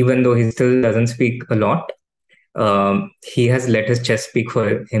 Even though he still doesn't speak a lot, he has let his chess speak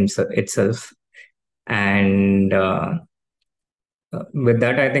for himself itself. And with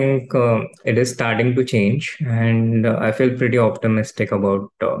that, I think it is starting to change, and I feel pretty optimistic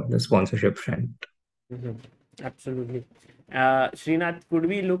about the sponsorship trend. Mhm. Absolutely. Srinath, could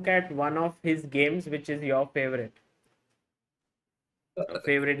we look at one of his games, which is your favorite? A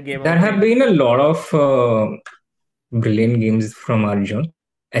favorite game There of have his? been a lot of brilliant games from Arjun,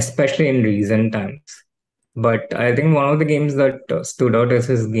 especially in recent times. But I think one of the games that stood out is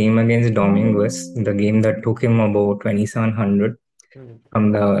his game against Dominguez, the game that took him about 2700 Hmm.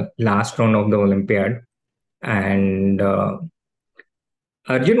 from the last round of the Olympiad. And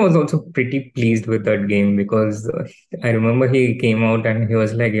Arjun was also pretty pleased with that game because I remember he came out and he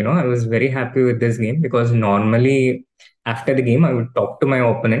was like, I was very happy with this game because normally after the game, I would talk to my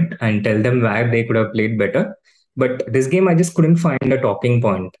opponent and tell them where they could have played better. But this game, I just couldn't find a talking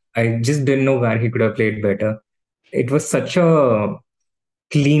point. I just didn't know where he could have played better. It was such a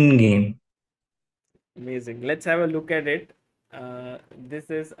clean game. Amazing. Let's have a look at it. This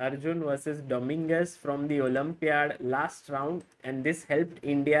is Arjun versus Dominguez from the Olympiad last round, and this helped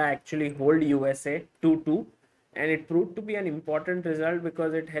India actually hold USA 2-2. And it proved to be an important result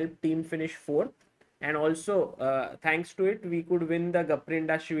because it helped team finish fourth. And also, thanks to it, we could win the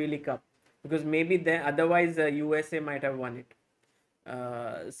Gaprindashvili Cup because maybe then otherwise USA might have won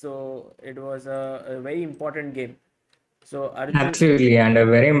it. So it was a very important game. So Arjun, Absolutely, and a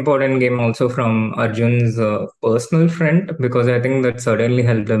very important game also from Arjun's personal front because I think that certainly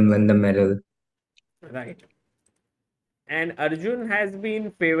helped him win the medal. right. And Arjun has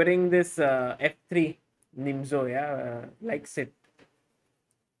been favoring this F3 Nimzo, yeah, likes it.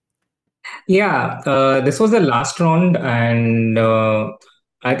 Yeah, this was the last round, and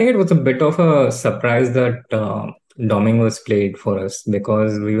I think it was a bit of a surprise that Doming was played for us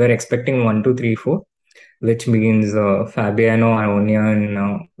because we were expecting 1, 2, 3, 4, which means Fabiano,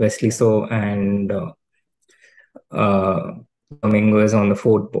 Aronian, Wesley Right, So, and uh, Dominguez on the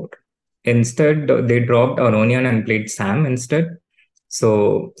fourth board. Instead, they dropped Aronian and played Sam instead.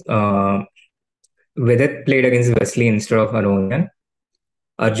 So, Vedeth played against Wesley instead of Aronian.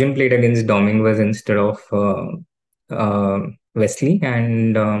 Arjun played against Dominguez instead of Wesley,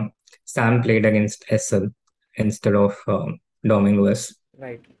 and Sam played against SL instead of Dominguez.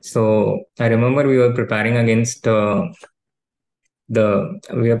 right, So I remember we were preparing against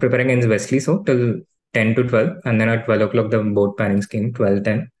Wesley so till 10 to 12, and then at 12 o'clock the board pairings came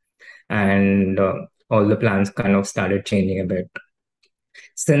 12:10, and all the plans kind of started changing a bit.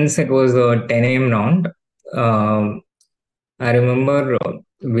 Since it was a 10 a.m. round, um, I remember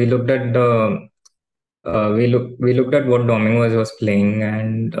we looked at what Dominguez was playing,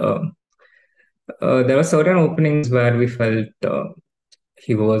 and there were certain openings where we felt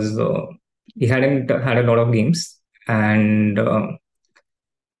he was he hadn't had a lot of games, and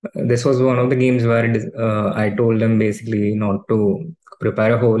this was one of the games where I told him basically not to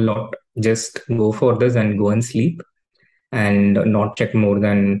prepare a whole lot, just go for this and go and sleep, and not check more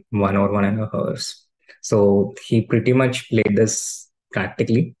than 1 or 1.5 hours. So he pretty much played this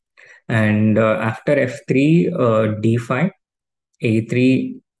practically. And after f3, d5,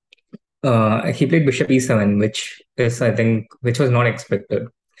 a3, he played bishop e7, which was not expected,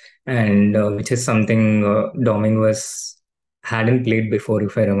 and which is something Dominguez hadn't played before,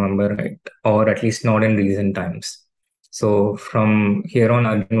 if I remember right, or at least not in recent times. So from here on,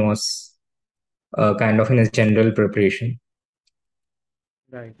 Arjun was kind of in his general preparation.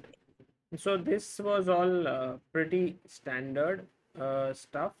 right. So this was all pretty standard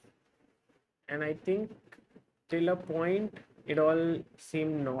stuff, and I think till a point it all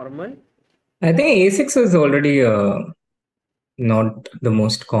seemed normal. I think a6 is already not the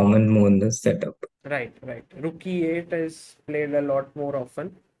most common move in this setup. Right, right. Rook e8 is played a lot more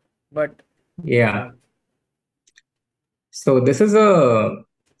often, but Yeah. uh, So this is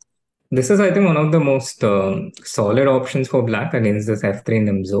I think one of the most solid options for black against this f3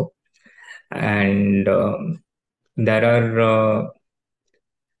 Nimzo, and there are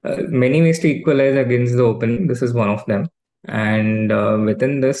many ways to equalize against the opening. This is one of them, and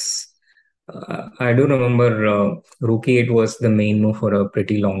within this, I do remember Rook e8 was the main move for a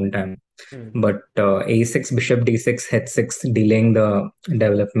pretty long time. hmm, But a6, bishop d6, h6, delaying the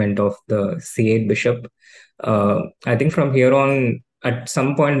development of the c8 bishop. I think from here on, at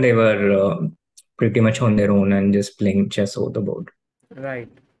some point, they were pretty much on their own and just playing chess over the board. right.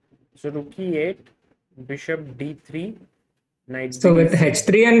 So rook e8, bishop d3, knight So with bd7.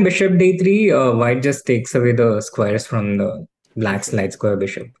 h3 and bishop d3, white just takes away the squares from the black's light square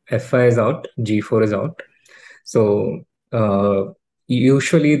bishop. f5 is out, g4 is out. So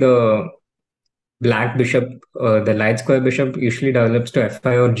usually the light square bishop usually develops to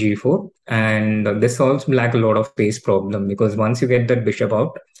f5 or g4, and this solves black a lot of space problem because once you get that bishop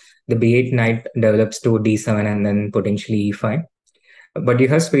out, the b8 knight develops to d7 and then potentially e5. But you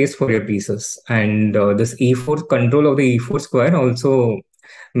have space for your pieces, and this e4 control of the e4 square also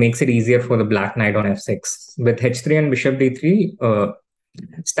makes it easier for the black knight on f6. With h3 and bishop d3,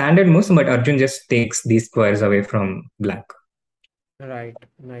 standard moves, but Arjun just takes these squares away from black. Right,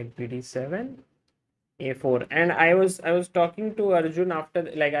 knight bd7, a4. And I was talking to Arjun after,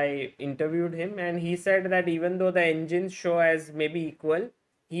 like, I interviewed him, and he said that even though the engines show as maybe equal,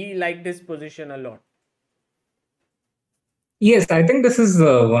 he liked his position a lot. Yes, I think this is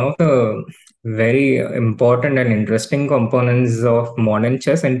one of the very important and interesting components of modern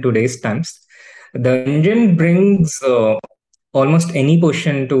chess in today's times. The engine brings almost any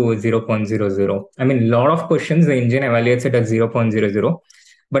question to 0.00. I mean, a lot of questions the engine evaluates it at 0.00,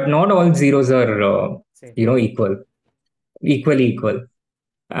 but not all zeros are Same. equal, equally equal,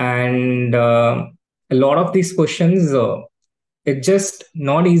 and a lot of these questions. It's just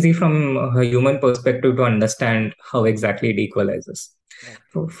not easy from a human perspective to understand how exactly it equalizes.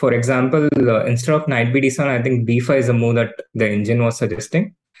 Right. For example, instead of knight b d7, I think b5 is a move that the engine was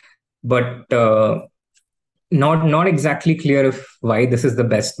suggesting, but not exactly clear if why this is the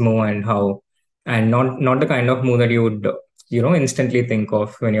best move and how, and not the kind of move that you would instantly think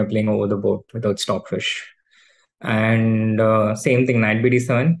of when you're playing over the board without stockfish. And same thing, knight b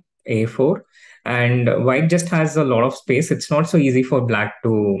d7, a4, and white just has a lot of space. It's not so easy for black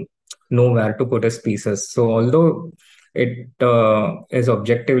to know where to put his pieces. So although it is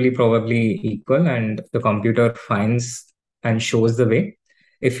objectively probably equal and the computer finds and shows the way,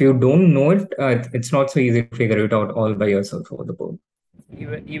 if you don't know it, it's not so easy to figure it out all by yourself over the board.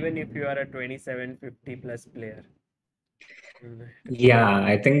 Even if you are a 2750 plus player. Yeah,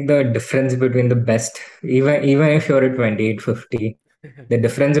 I think the difference between the best, even if you're a 2850, the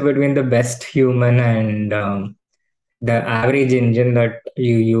difference between the best human and the average engine that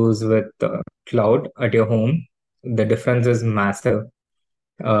you use with cloud at your home, the difference is massive.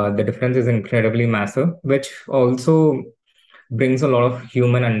 The difference is incredibly massive, which also brings a lot of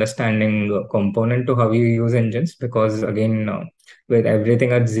human understanding component to how you use engines, because again, with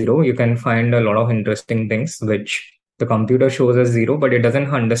everything at zero, you can find a lot of interesting things which the computer shows as zero, but it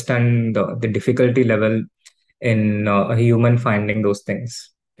doesn't understand the difficulty level in a human finding those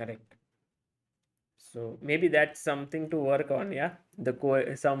things. Correct. So maybe that's something to work on, yeah.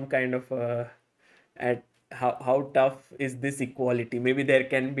 Some kind of at how tough is this equality? Maybe there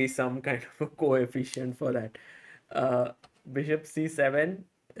can be some kind of a coefficient for that. Uh, Bishop c7,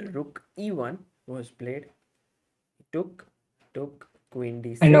 rook e1 was played. Took, took, queen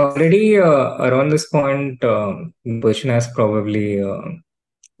And d6. already around this point, the position has probably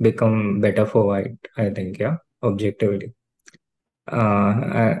become better for white, I think, yeah, objectively.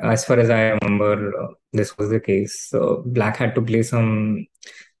 As far as I remember, this was the case. So black had to play some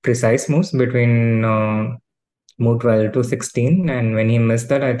precise moves between move 12 to 16, and when he missed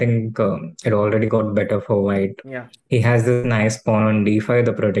that, I think it already got better for white. Yeah. He has this nice pawn on d5,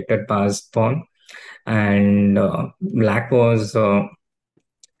 the protected passed pawn, and black was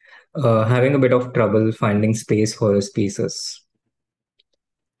having a bit of trouble finding space for his pieces.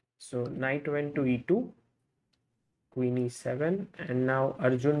 So knight went to e2, queen e7, and now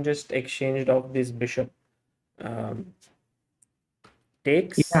Arjun just exchanged off this bishop. Um,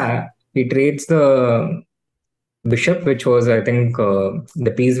 Takes. Yeah, he trades the bishop, which was, I think,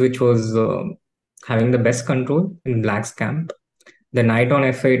 the piece which was having the best control in black's camp. The knight on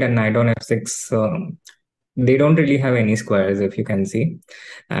f8 and knight on f6, they don't really have any squares, if you can see.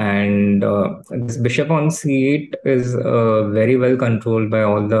 And this bishop on c8 is very well controlled by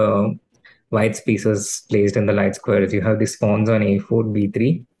all the white's pieces placed in the light squares. You have the pawns on a4,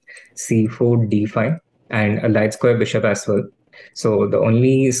 b3, c4, d5, and a light square bishop as well. So the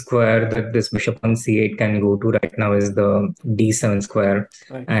only square that this bishop on c8 can go to right now is the d7 square.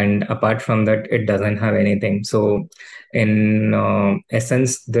 Right. And apart from that, it doesn't have anything. So in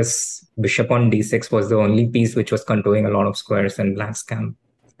essence, this bishop on d6 was the only piece which was controlling a lot of squares in black's camp.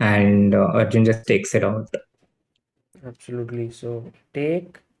 And Arjun just takes it out. Absolutely. So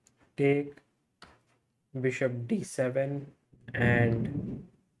take, bishop d7 and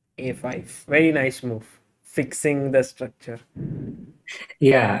a5. Very nice move. Fixing the structure.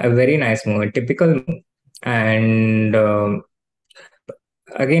 Yeah, a very nice move, a typical move. And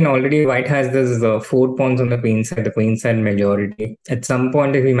again, already white has this 4 pawns on the queen side majority. At some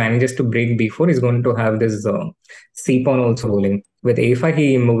point, if he manages to break b4, he's going to have this c pawn also rolling. With a5,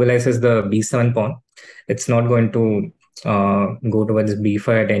 he immobilizes the b7 pawn. It's not going to go towards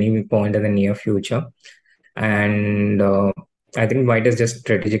b5 at any point in the near future. And I think white is just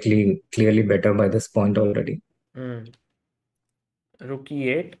strategically clearly better by this point already. Rook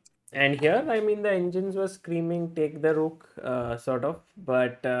e8. And here, I mean, the engines were screaming, take the rook, sort of.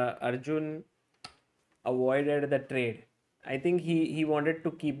 But Arjun avoided the trade. I think he wanted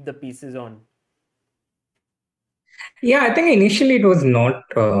to keep the pieces on. Yeah, I think initially it was not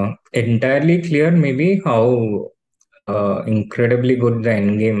entirely clear, maybe how incredibly good the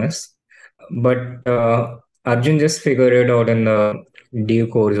end game is. But Arjun just figured it out in the due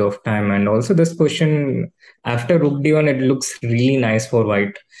course of time. And also this position after rook d1, it looks really nice for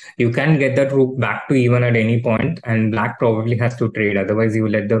white. You can get that rook back to e1 at any point, and black probably has to trade. Otherwise, you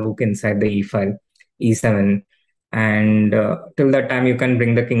let the rook inside the e file, e7, and till that time you can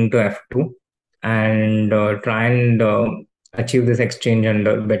bring the king to f2 and try and achieve this exchange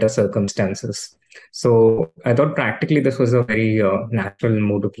under better circumstances. So I thought practically this was a very natural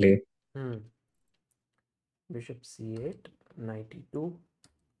move to play. Hmm. Bishop c8, knight e2,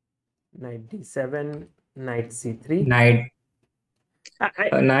 knight d7, knight c3. Knight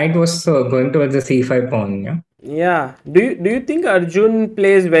I Knight was going towards the c5 pawn. Yeah. Yeah. Do you think Arjun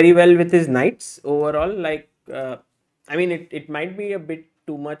plays very well with his knights overall? Like, I mean, it might be a bit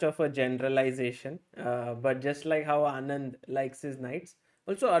too much of a generalization, but just like how Anand likes his knights,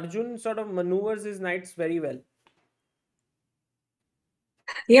 also Arjun sort of maneuvers his knights very well.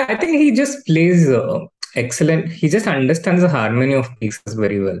 Yeah, I think he just plays excellent. He just understands the harmony of pieces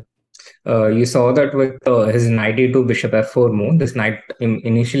very well. You saw that with his knight e2 bishop f4 move. This knight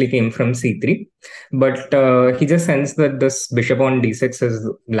initially came from c3, but he just sensed that this bishop on d6 is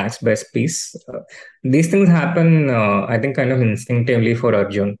black's best piece. These things happen, I think, kind of instinctively for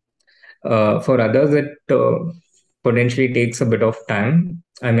Arjun. For others, it potentially takes a bit of time.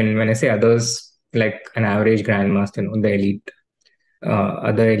 I mean, when I say others, like an average grandmaster, the elite,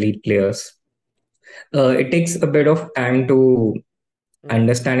 other elite players, it takes a bit of time to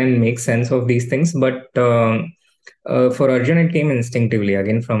understand and make sense of these things. But for Arjun, it came instinctively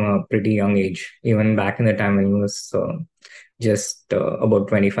again from a pretty young age, even back in the time when he was just about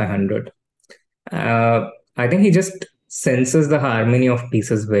 2500. I think he just senses the harmony of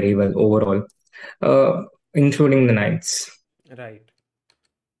pieces very well overall, uh, including the knights. Right.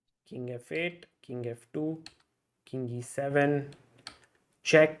 King f8, king f2, king e7,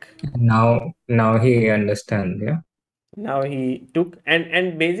 check. Now he understands. Yeah. Now he took,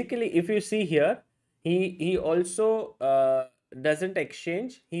 and basically, if you see here, he also doesn't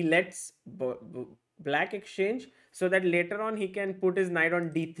exchange. He lets black exchange so that later on he can put his knight on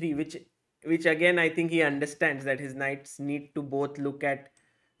d3, which again I think he understands that his knights need to both look at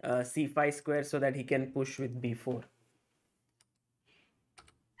c5 square so that he can push with b4.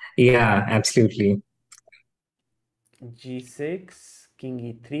 Yeah, absolutely. G6, king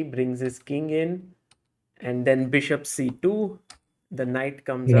e3 brings his king in, and then bishop c2. The knight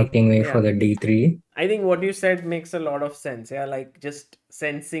comes up. Making way for Yeah. the d3. I think what you said makes a lot of sense. Yeah, like just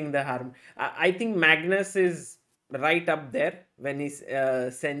sensing the harm. I think Magnus is right up there when he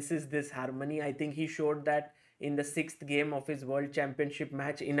senses this harmony. I think he showed that in the sixth game of his world championship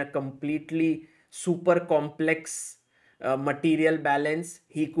match in a completely super complex material balance.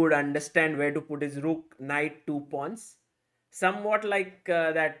 He could understand where to put his rook, knight, two pawns. Somewhat like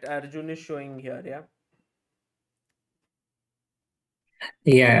that Arjun is showing here. Yeah.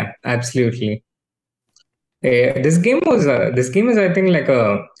 Yeah, absolutely. This game is, I think, like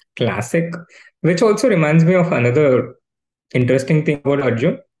a classic, which also reminds me of another interesting thing about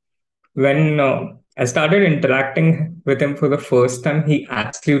Arjun. When I started interacting with him for the first time, he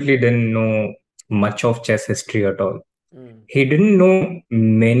absolutely didn't know much of chess history at all. Mm. He didn't know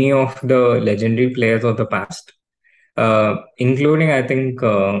many of the legendary players of the past, including, I think,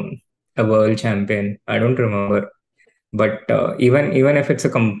 a world champion. I don't remember. But even if it's a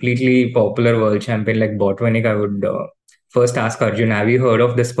completely popular world champion like Botvinnik, I would first ask Arjun, "Have you heard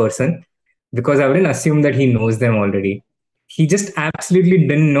of this person?" Because I wouldn't assume that he knows them already. He just absolutely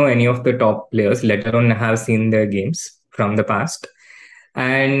didn't know any of the top players, let alone have seen their games from the past.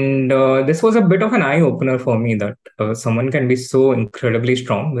 And this was a bit of an eye opener for me that someone can be so incredibly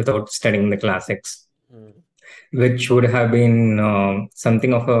strong without studying the classics, Mm. which would have been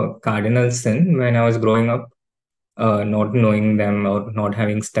something of a cardinal sin when I was growing up, not knowing them or not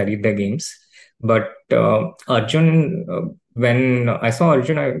having studied their games. But Arjun, when I saw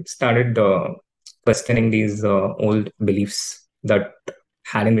Arjun, I started questioning these old beliefs that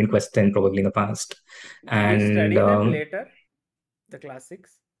hadn't been questioned probably in the past. Did he And study them later? The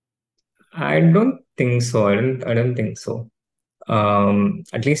classics? I don't think so. I don't think so.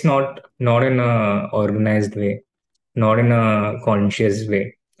 At least not in a organized way, not in a conscious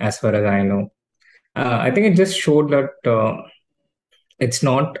way, as far as I know. I think it just showed that it's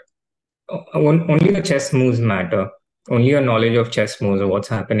not only the chess moves matter. Only your knowledge of chess moves or what's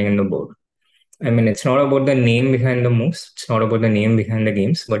happening in the board. I mean, it's not about the name behind the moves. It's not about the name behind the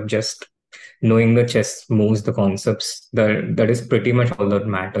games, but just knowing the chess moves, the concepts. That is pretty much all that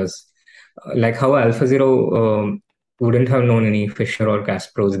matters. Like how AlphaZero wouldn't have known any Fischer or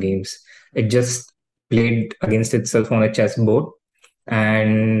Kasparov's games. It just played against itself on a chessboard,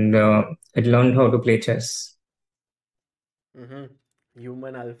 and it learned how to play chess. Mm-hmm.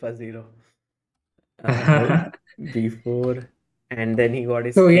 Human Alpha Zero. Well, before, and then he got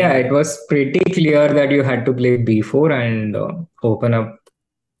his So yeah, king. it was pretty clear that you had to play b4 and open up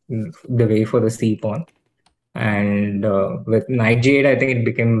the way for the c pawn. And with knight g8, I think it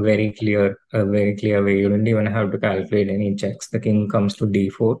became very clear, a very clear way. You don't even have to calculate any checks. The king comes to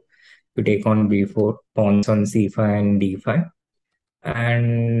d4. You take on b4, pawns on c5 and d5.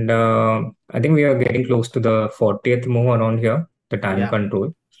 And I think we are getting close to the 40th move around here, the time Yeah,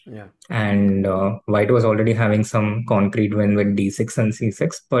 control. yeah, And white was already having some concrete win with d6 and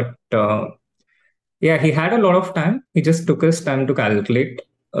c6. But yeah, he had a lot of time. He just took his time to calculate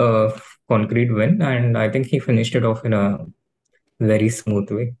a concrete win. And I think he finished it off in a very smooth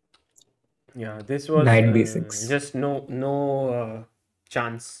way. yeah. This was Knight b6. just no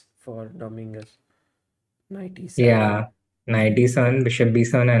chance for Dominguez. Knight e7. Yeah, knight d7, bishop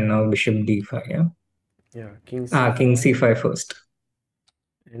b7, and now bishop d5. Yeah. Yeah, king King c5 c5 first.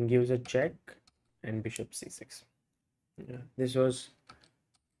 and gives a check, and bishop c6. Yeah, this was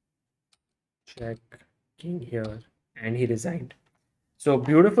check, king here, and he resigned. So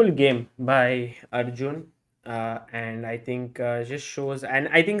beautiful game by Arjun, and I think just shows. And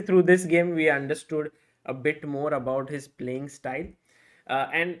I think through this game we understood a bit more about his playing style.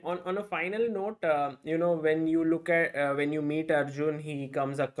 And on a final note, when you look at when you meet Arjun, he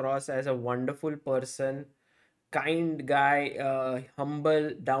comes across as a wonderful person, kind guy,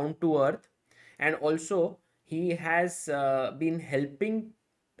 humble, down to earth, and also he has been helping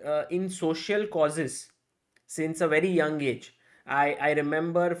in social causes since a very young age. I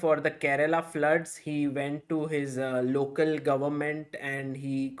remember for the Kerala floods, he went to his local government and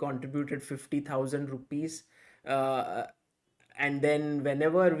he contributed 50,000 rupees. Uh, and then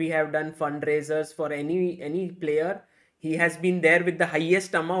whenever we have done fundraisers for any player, he has been there with the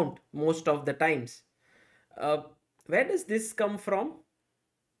highest amount most of the times. uh, where does this come from?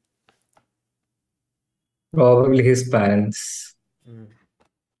 Probably his parents. Mm.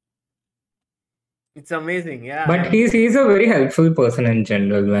 It's amazing, yeah. But he's a very helpful person in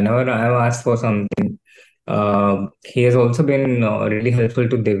general. Whenever I've asked for something, he has also been really helpful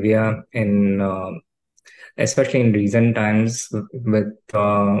to Divya in especially in recent times with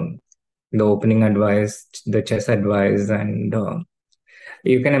the opening advice, the chess advice, and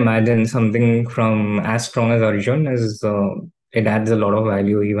you can imagine something from as strong as Arjun is it adds a lot of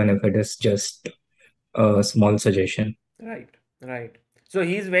value even if it is just a small suggestion. Right, right. So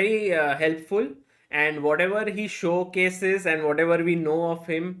he's very helpful, and whatever he showcases and whatever we know of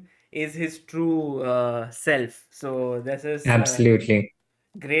him is his true self. So this is Absolutely.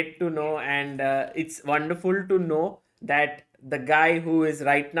 great to know, and it's wonderful to know that the guy who is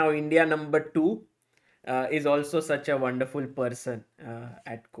right now India number two is also such a wonderful person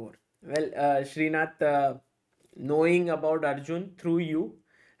at core. Well, Srinath, knowing about Arjun through you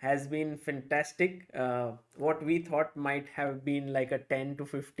has been fantastic. What we thought might have been like a 10 to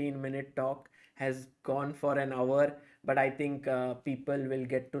 15-minute talk has gone for an hour, but I think people will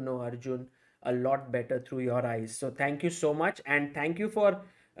get to know Arjun a lot better through your eyes. So thank you so much, and thank you for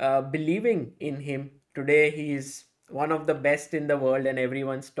believing in him. Today he is one of the best in the world and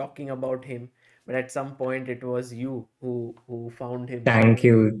everyone's talking about him, but at some point it was you who found him. So Thank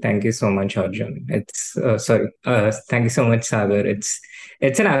you so much, Arjun. It's sorry, thank you so much, Sagar. It's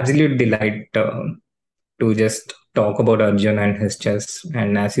an absolute delight to just talk about Arjun and his chess.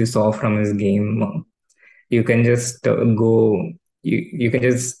 And as you saw from his game, you can just you can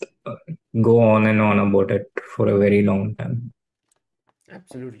just go on and on about it for a very long time.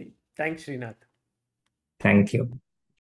 absolutely, thanks Srinath. Thank you.